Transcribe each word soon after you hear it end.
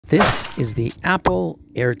This is the Apple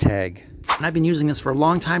AirTag. And I've been using this for a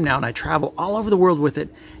long time now, and I travel all over the world with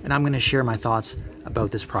it, and I'm going to share my thoughts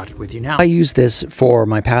about this product with you now. I use this for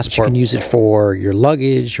my passport. You can use it for your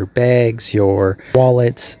luggage, your bags, your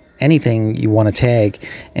wallets, anything you want to tag,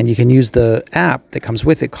 and you can use the app that comes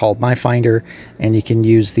with it called My Finder, and you can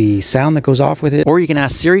use the sound that goes off with it, or you can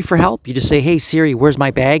ask Siri for help. You just say, "Hey Siri, where's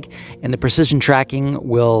my bag?" and the precision tracking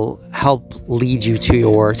will help lead you to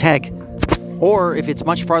your tag. Or if it's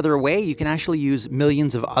much farther away, you can actually use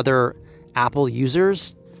millions of other Apple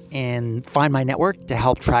users and Find My Network to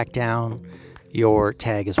help track down your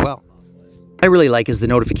tag as well. What I really like is the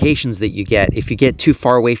notifications that you get. If you get too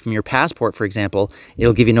far away from your passport, for example,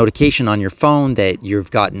 it'll give you a notification on your phone that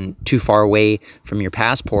you've gotten too far away from your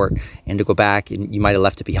passport and to go back and you might have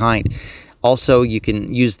left it behind. Also, you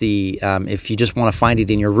can use the, if you just want to find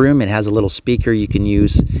it in your room, it has a little speaker you can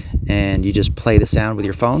use, and you just play the sound with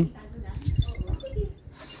your phone.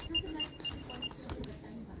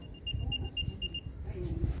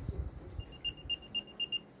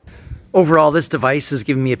 Overall, this device has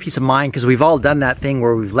given me a peace of mind because we've all done that thing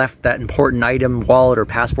where we've left that important item, wallet or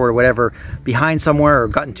passport or whatever, behind somewhere or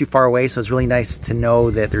gotten too far away. So it's really nice to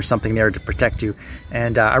know that there's something there to protect you.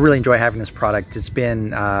 And I really enjoy having this product. It's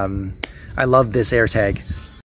been, I love this AirTag.